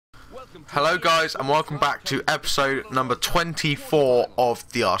Hello guys, and welcome back to episode number 24 of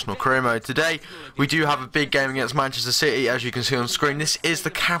the Arsenal Career Mode. Today we do have a big game against Manchester City, as you can see on screen. This is the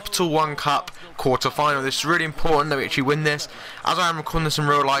Capital One Cup quarter-final. This is really important that we actually win this. As I am recording this in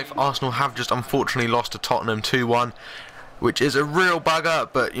real life, Arsenal have just unfortunately lost to Tottenham 2-1. Which is a real bugger,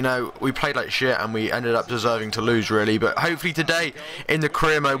 but you know, we played like shit and we ended up deserving to lose really. But hopefully today in the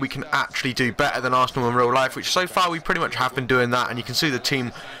career mode we can actually do better than Arsenal in real life, which so far we pretty much have been doing that. And you can see the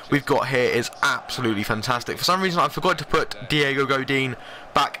team we've got here is absolutely fantastic. For some reason I forgot to put Diego Godin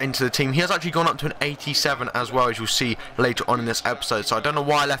back into the team. He has actually gone up to an 87 as well, as you'll see later on in this episode, so I don't know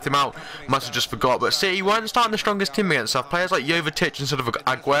why I left him out. Must have just forgot. But City weren't starting the strongest team against us. Players like Jovetic instead of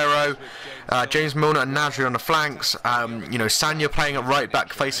Aguero, James Milner and Nasri on the flanks, you know, Sanya playing at right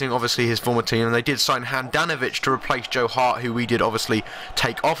back facing obviously his former team, and they did sign Handanovic to replace Joe Hart, who we did obviously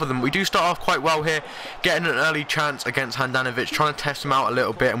take off of them. We do start off quite well here, getting an early chance against Handanovic, trying to test him out a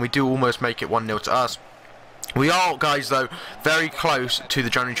little bit, and we do almost make it 1-0 to us. We are, guys, though, very close to the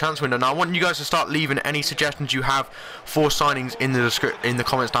January transfer window. Now, I want you guys to start leaving any suggestions you have for signings in the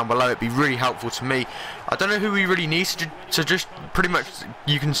comments down below. It'd be really helpful to me. I don't know who we really need, so just pretty much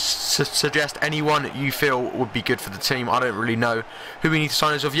you can suggest anyone that you feel would be good for the team. I don't really know who we need to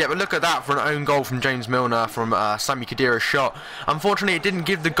sign as of yet, but look at that for an own goal from James Milner from Sami Khedira's shot. Unfortunately, it didn't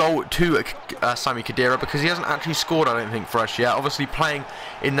give the goal to Sami Khedira because he hasn't actually scored, I don't think, for us yet. Obviously, playing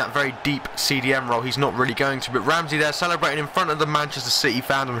in that very deep CDM role, he's not really going to. But Ramsey there celebrating in front of the Manchester City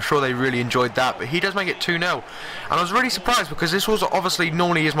fans. I'm sure they really enjoyed that, but he does make it 2-0. And I was really surprised because this was obviously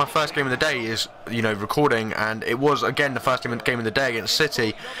normally is my first game of the day, is, you know, recording, and it was again the first game of the day against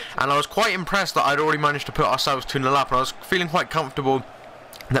City, and I was quite impressed that I'd already managed to put ourselves 2-0 up, and I was feeling quite comfortable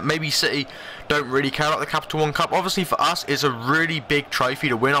that maybe City don't really care about the Capital One Cup. Obviously for us it's a really big trophy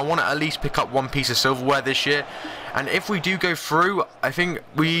to win. I want to at least pick up one piece of silverware this year, and if we do go through, I think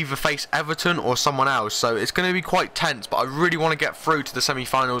we either face Everton or someone else, so it's going to be quite tense, but I really want to get through to the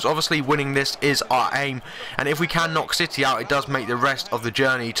semi-finals. Obviously winning this is our aim, and if we can knock City out, it does make the rest of the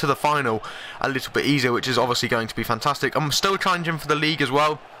journey to the final a little bit easier, which is obviously going to be fantastic. I'm still challenging for the league as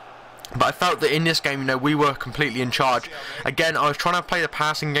well, but I felt that in this game, you know, we were completely in charge. Again, I was trying to play the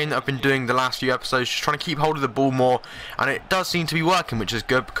passing game that I've been doing the last few episodes, just trying to keep hold of the ball more, and it does seem to be working, which is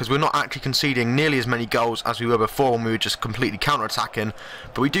good because we're not actually conceding nearly as many goals as we were before when we were just completely counter-attacking.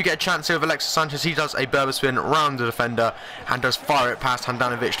 But we do get a chance here with Alexis Sanchez. He does a Berber spin around the defender and does fire it past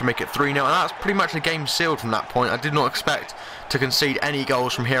Handanovic to make it 3-0, and that's pretty much the game sealed from that point. I did not expect to concede any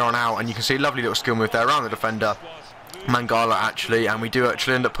goals from here on out, and you can see a lovely little skill move there around the defender, Mangala, actually, and we do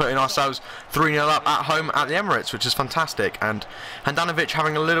actually end up putting ourselves 3-0 up at home at the Emirates, which is fantastic. And Handanovic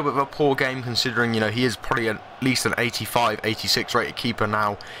having a little bit of a poor game, considering, you know, he is probably at least an 85, 86 rated keeper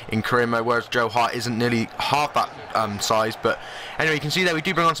now in career mode, whereas Joe Hart isn't nearly half that size. But anyway, you can see there we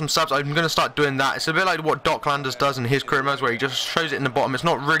do bring on some subs. I'm going to start doing that. It's a bit like what Docklanders does in his career modes, where he just shows it in the bottom. It's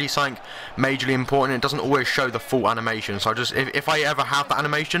not really something majorly important. It doesn't always show the full animation, so I just, if I ever have that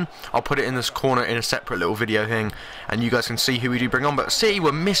animation, I'll put it in this corner in a separate little video thing, and you guys can see who we do bring on. But City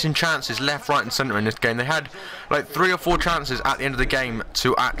were missing chances left, right and centre in this game. They had like 3 or 4 chances at the end of the game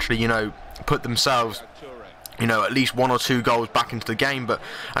to actually, you know, put themselves, you know, at least 1 or 2 goals back into the game, but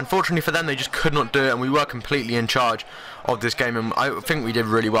unfortunately for them they just could not do it, and we were completely in charge of this game, and I think we did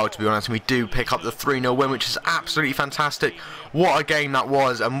really well, to be honest, and we do pick up the 3-0 win, which is absolutely fantastic. What a game that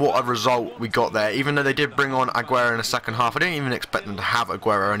was, and what a result we got there. Even though they did bring on Aguero in the second half, I didn't even expect them to have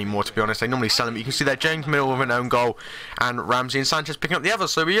Aguero anymore, to be honest. They normally sell him, but you can see there James Milner with an own goal, and Ramsey and Sanchez picking up the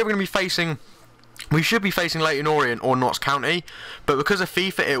others. So we're going to be facing, we should be facing Leyton Orient or Notts County, but because of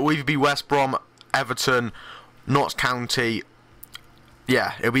FIFA it will either be West Brom, Everton, Notts County.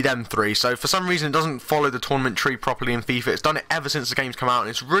 Yeah, it'll be them 3. So for some reason it doesn't follow the tournament tree properly in FIFA. It's done it ever since the game's come out, and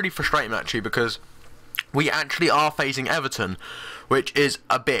it's really frustrating actually, because we actually are facing Everton, which is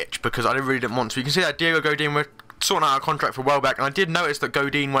a bitch, because I really didn't want to. You can see that Diego Godin, we're sorting out a contract for a while back, and I did notice that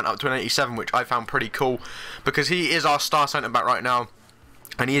Godin went up to an 87, which I found pretty cool, because he is our star centre back right now,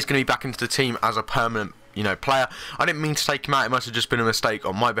 and he is going to be back into the team as a permanent, you know, player. I didn't mean to take him out, it must have just been a mistake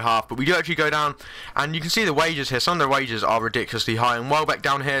on my behalf, but we do actually go down, and you can see the wages here. Some of the wages are ridiculously high, and Welbeck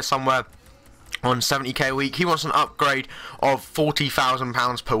down here somewhere on 70k a week. He wants an upgrade of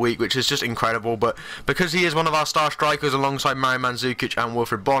 £40,000 per week, which is just incredible, but because he is one of our star strikers alongside Mario Mandzukic and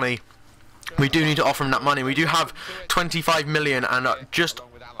Wilfred Bonney, we do need to offer him that money. We do have 25 million and just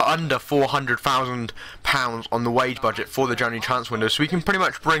under £400,000 on the wage budget for the January transfer window, so we can pretty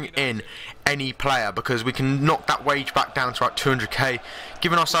much bring in any player because we can knock that wage back down to about 200k,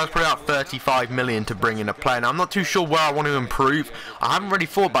 giving ourselves probably about 35 million to bring in a player. Now I'm not too sure where I want to improve. I haven't really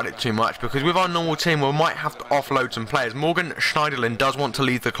thought about it too much because with our normal team we might have to offload some players. Morgan Schneiderlin does want to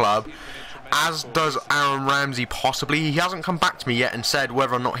leave the club, as does Aaron Ramsey possibly. He hasn't come back to me yet and said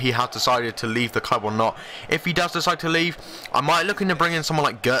whether or not he has decided to leave the club or not. If he does decide to leave, I might look into bringing someone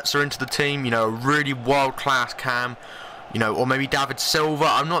like Götze into the team, you know, a really world-class cam, you know, or maybe David Silva.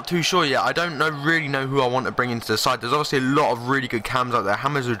 I'm not too sure yet. I don't really know who I want to bring into the side. There's obviously a lot of really good cams out there,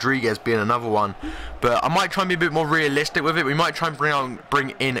 James Rodriguez being another one, but I might try and be a bit more realistic with it. We might try and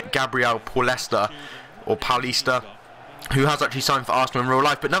bring in Gabriel Paulista, who has actually signed for Arsenal in real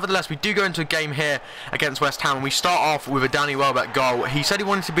life. But nevertheless, we do go into a game here against West Ham, and we start off with a Danny Welbeck goal. He said he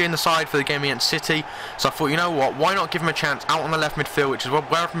wanted to be in the side for the game against City, so I thought, you know what, why not give him a chance out on the left midfield, which is where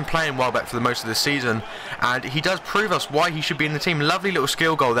I've been playing Welbeck for the most of this season, and he does prove us why he should be in the team. Lovely little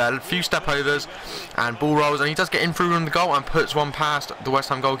skill goal there, a few step overs and ball rolls, and he does get in through on the goal and puts one past the West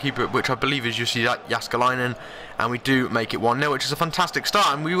Ham goalkeeper, which I believe is Jussi Jääskeläinen, and we do make it 1-0, which is a fantastic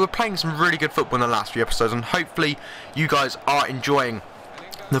start. And we were playing some really good football in the last few episodes, and hopefully you guys are enjoying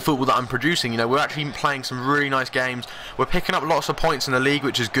the football that I'm producing. You know, we're actually playing some really nice games. We're picking up lots of points in the league,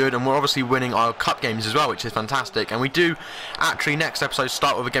 which is good, and we're obviously winning our cup games as well, which is fantastic. And we do actually next episode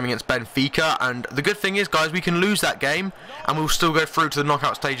start with a game against Benfica, and the good thing is, guys, we can lose that game and we'll still go through to the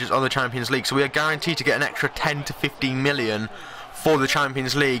knockout stages of the Champions League, so we are guaranteed to get an extra 10 to 15 million for the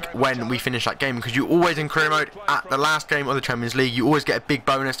Champions League when we finish that game, because you always in career mode at the last game of the Champions League you always get a big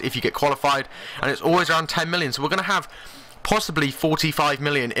bonus if you get qualified, and it's always around 10 million, so we're going to have possibly 45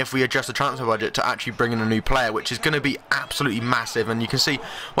 million if we adjust the transfer budget to actually bring in a new player, which is going to be absolutely massive. And you can see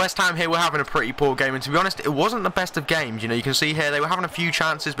West Ham here, we're having a pretty poor game, and to be honest it wasn't the best of games. You know, you can see here they were having a few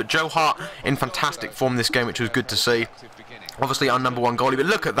chances, but Joe Hart in fantastic form this game, which was good to see. Obviously our #1 goalie, but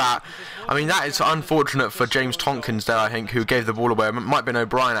look at that. I mean, that is unfortunate for James Tompkins there, I think, who gave the ball away. It might have been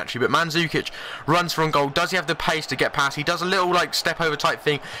O'Brien actually, but Mandzukic runs for a goal. Does he have the pace to get past? He does a little like step over type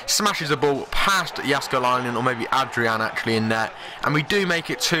thing, smashes the ball past Jääskeläinen, or maybe Adrian actually in there, and we do make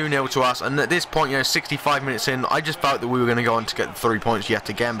it 2-0 to us. And at this point, you know, 65 minutes in, I just felt that we were going to go on to get the 3 points yet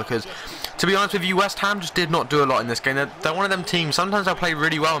again, because to be honest with you, West Ham just did not do a lot in this game. They're one of them teams, sometimes they'll play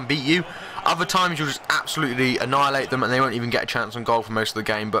really well and beat you, other times you'll just absolutely annihilate them and they won't even get a chance on goal for most of the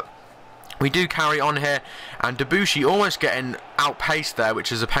game. But we do carry on here, and Debuchy almost getting outpaced there,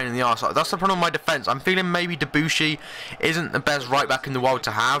 which is a pain in the arse. That's the problem with my defence. I'm feeling maybe Debuchy isn't the best right back in the world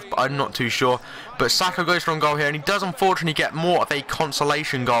to have, but I'm not too sure. But Saka goes for a goal here, and he does unfortunately get more of a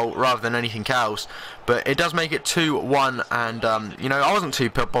consolation goal rather than anything else. But it does make it 2-1, and you know, I wasn't too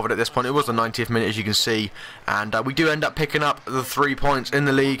bothered at this point. It was the 90th minute, as you can see, and we do end up picking up the 3 points in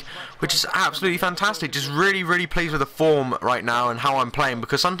the league, which is absolutely fantastic. Just really pleased with the form right now and how I'm playing,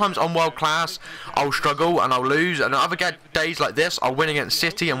 because sometimes on world class I'll struggle and I'll lose, and other days like this I'll win against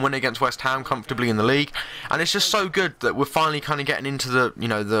City and win against West Ham comfortably in the league. And it's just so good that we're finally kind of getting into the, you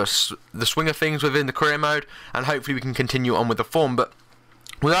know, the swing of things within the career mode, and hopefully we can continue on with the form. But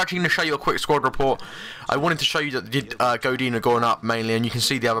we're actually going to show you a quick squad report. I wanted to show you that Godin are going up mainly, and you can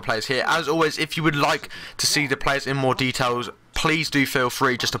see the other players here. As always, if you would like to see the players in more details, please do feel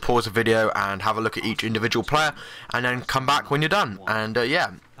free just to pause the video and have a look at each individual player, and then come back when you're done. And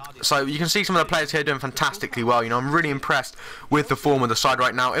yeah, so you can see some of the players here doing fantastically well. You know, I'm really impressed with the form of the side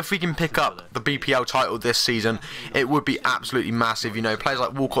right now. If we can pick up the BPL title this season, it would be absolutely massive. You know, players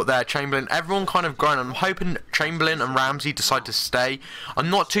like Walcott there, Chamberlain, everyone kind of growing. I'm hoping Chamberlain and Ramsey decide to stay. I'm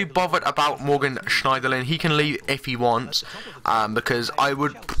not too bothered about Morgan Schneiderlin. He can leave if he wants, because I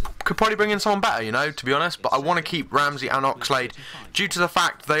could probably bring in someone better, you know, to be honest. But I want to keep Ramsey and Oxlade due to the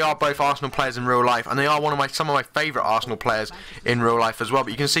fact they are both Arsenal players in real life, and they are some of my favourite Arsenal players in real life as well.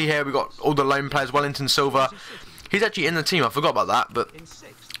 But you can see here we've got all the lone players. Wellington Silva, he's actually in the team, I forgot about that. But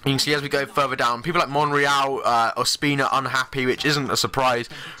you can see as we go further down, people like Monreal, Ospina unhappy, which isn't a surprise.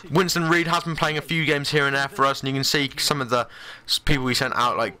 Winston Reid has been playing a few games here and there for us, and you can see some of the people we sent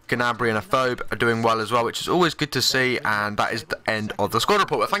out like Gnabry and Aphobe are doing well as well, which is always good to see. And that is the end of the squad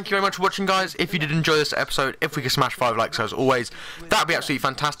report. But thank you very much for watching, guys. If you did enjoy this episode, if we could smash 5 likes as always, that would be absolutely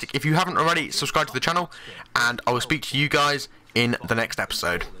fantastic. If you haven't already, subscribe to the channel, and I will speak to you guys in the next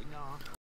episode.